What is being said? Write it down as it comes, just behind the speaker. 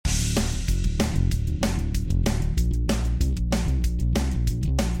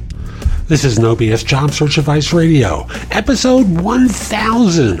This is No BS Job Search Advice Radio, episode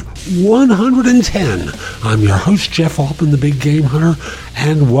 1110. I'm your host, Jeff Altman, the Big Game Hunter,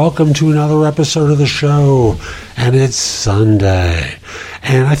 and welcome to another episode of the show. And it's Sunday.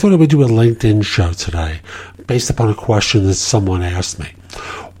 And I thought I would do a LinkedIn show today based upon a question that someone asked me.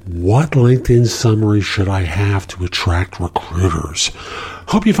 What LinkedIn summary should I have to attract recruiters?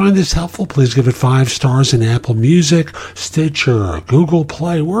 Hope you find this helpful. Please give it 5 stars in Apple Music, Stitcher, Google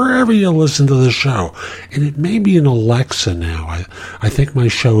Play, wherever you listen to the show. And it may be in Alexa now. I think my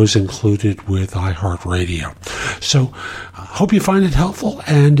show is included with iHeartRadio. So hope you find it helpful.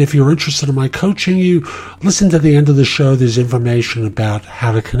 And if you're interested in my coaching, you listen to the end of the show. There's information about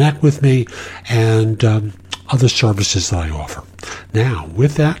how to connect with me and other services that I offer. Now,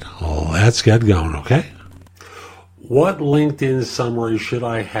 with that, let's get going, okay? What LinkedIn summary should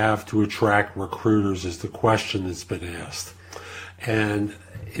I have to attract recruiters is the question that's been asked. And,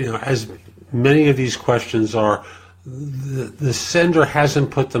 as many of these questions are, the sender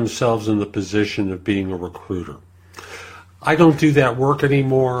hasn't put themselves in the position of being a recruiter. I don't do that work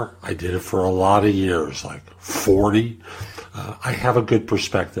anymore. I did it for a lot of years, like 40. I have a good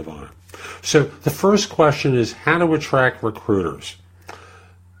perspective on it. So the first question is how to attract recruiters.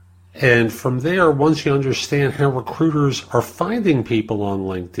 And from there, once you understand how recruiters are finding people on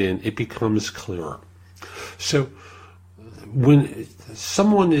LinkedIn, it becomes clearer. So when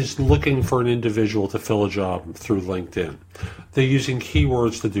someone is looking for an individual to fill a job through LinkedIn, they're using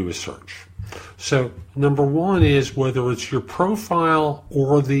keywords to do a search. So number one is whether it's your profile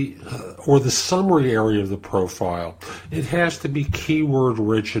or the summary area of the profile, it has to be keyword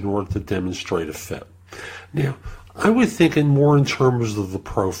rich in order to demonstrate a fit. Now, I would think more in terms of the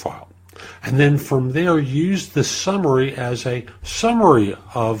profile. And then from there, use the summary as a summary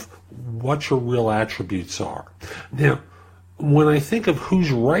of what your real attributes are. Now, when I think of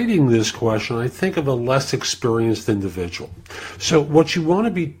who's writing this question, I think of a less experienced individual. So what you want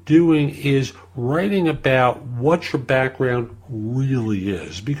to be doing is writing about what your background really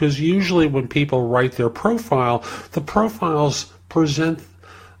is. Because usually when people write their profile, the profiles present,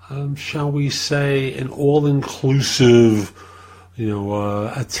 shall we say, an all-inclusive,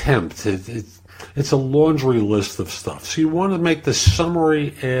 attempt. It's a laundry list of stuff. So you want to make the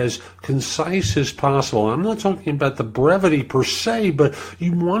summary as concise as possible. I'm not talking about the brevity per se, but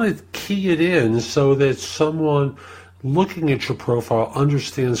you want to key it in so that someone looking at your profile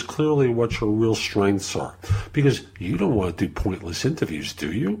understands clearly what your real strengths are. Because you don't want to do pointless interviews,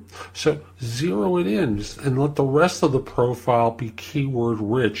 do you? So zero it in and let the rest of the profile be keyword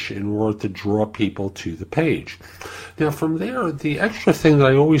rich in order to draw people to the page. Now from there, the extra thing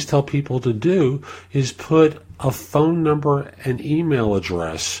that I always tell people to do is put a phone number and email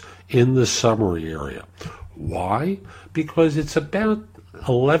address in the summary area. Why? Because it's about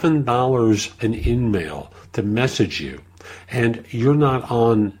 $11 an in-mail to message you, and you're not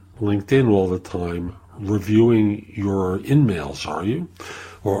on LinkedIn all the time reviewing your in-mails, are you?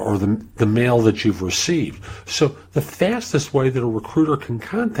 Or the mail that you've received. So the fastest way that a recruiter can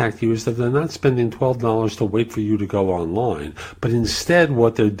contact you is that they're not spending $12 to wait for you to go online, but instead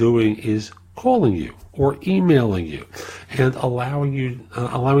what they're doing is calling you or emailing you and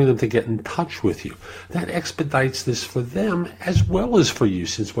allowing them to get in touch with you. That expedites this for them as well as for you,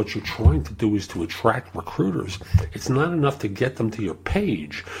 since what you're trying to do is to attract recruiters. It's not enough to get them to your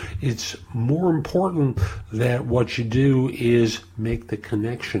page. It's more important that what you do is make the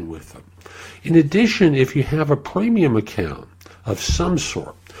connection with them. In addition, if you have a premium account of some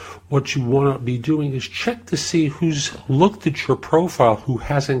sort, what you want to be doing is check to see who's looked at your profile who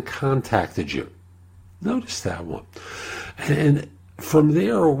hasn't contacted you. Notice that one. And from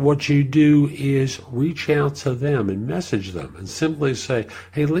there, what you do is reach out to them and message them and simply say,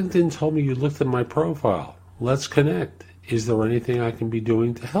 hey, LinkedIn told me you looked at my profile. Let's connect. Is there anything I can be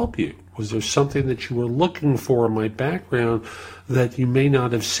doing to help you? Was there something that you were looking for in my background that you may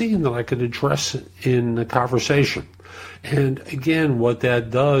not have seen that I could address in the conversation? And again, what that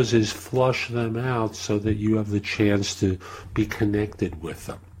does is flush them out so that you have the chance to be connected with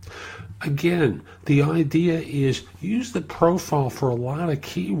them. Again, the idea is use the profile for a lot of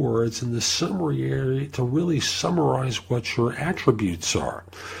keywords in the summary area to really summarize what your attributes are.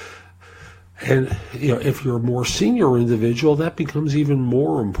 And if you're a more senior individual, that becomes even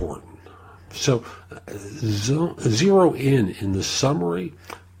more important. So zero in the summary,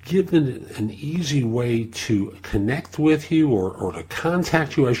 give it an easy way to connect with you or to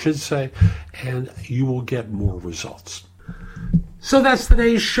contact you, I should say, and you will get more results. So that's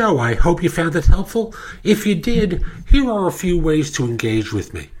today's show. I hope you found it helpful. If you did, here are a few ways to engage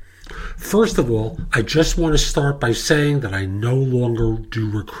with me. First of all, I just want to start by saying that I no longer do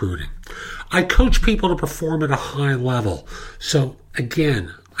recruiting. I coach people to perform at a high level. So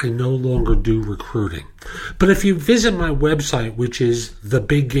again, I no longer do recruiting. But if you visit my website, which is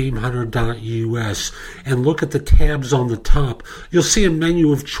thebiggamehunter.us, and look at the tabs on the top, you'll see a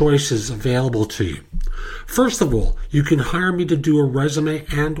menu of choices available to you. First of all, you can hire me to do a resume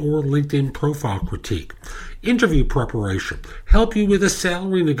and or LinkedIn profile critique, interview preparation, help you with a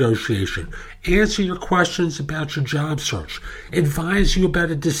salary negotiation, answer your questions about your job search, advise you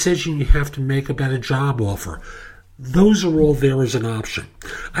about a decision you have to make about a job offer. Those are all there as an option.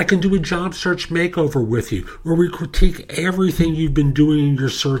 I can do a job search makeover with you where we critique everything you've been doing in your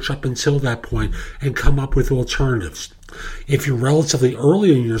search up until that point and come up with alternatives. If you're relatively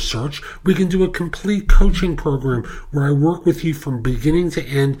early in your search, we can do a complete coaching program where I work with you from beginning to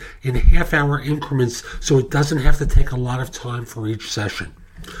end in half-hour increments so it doesn't have to take a lot of time for each session.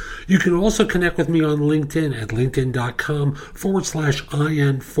 You can also connect with me on LinkedIn at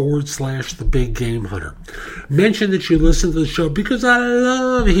linkedin.com/IN/thebiggamehunter. Mention that you listen to the show because I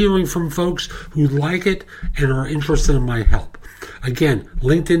love hearing from folks who like it and are interested in my help. Again,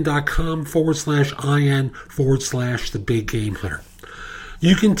 linkedin.com/IN/thebiggamehunter.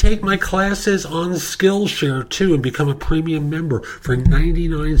 You can take my classes on Skillshare too and become a premium member for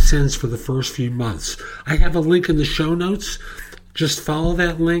 99 cents for the first few months. I have a link in the show notes. Just follow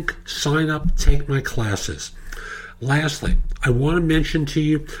that link, sign up, take my classes. Lastly, I want to mention to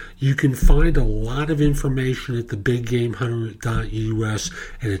you, you can find a lot of information at thebiggamehunter.us,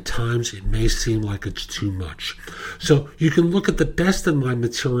 and at times it may seem like it's too much. So you can look at the best of my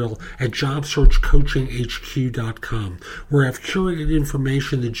material at JobSearchCoachingHQ.com, where I've curated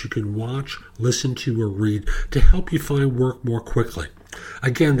information that you can watch, listen to, or read to help you find work more quickly.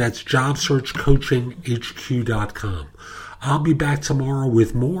 Again, that's JobSearchCoachingHQ.com. I'll be back tomorrow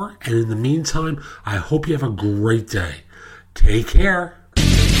with more, and in the meantime, I hope you have a great day. Take care.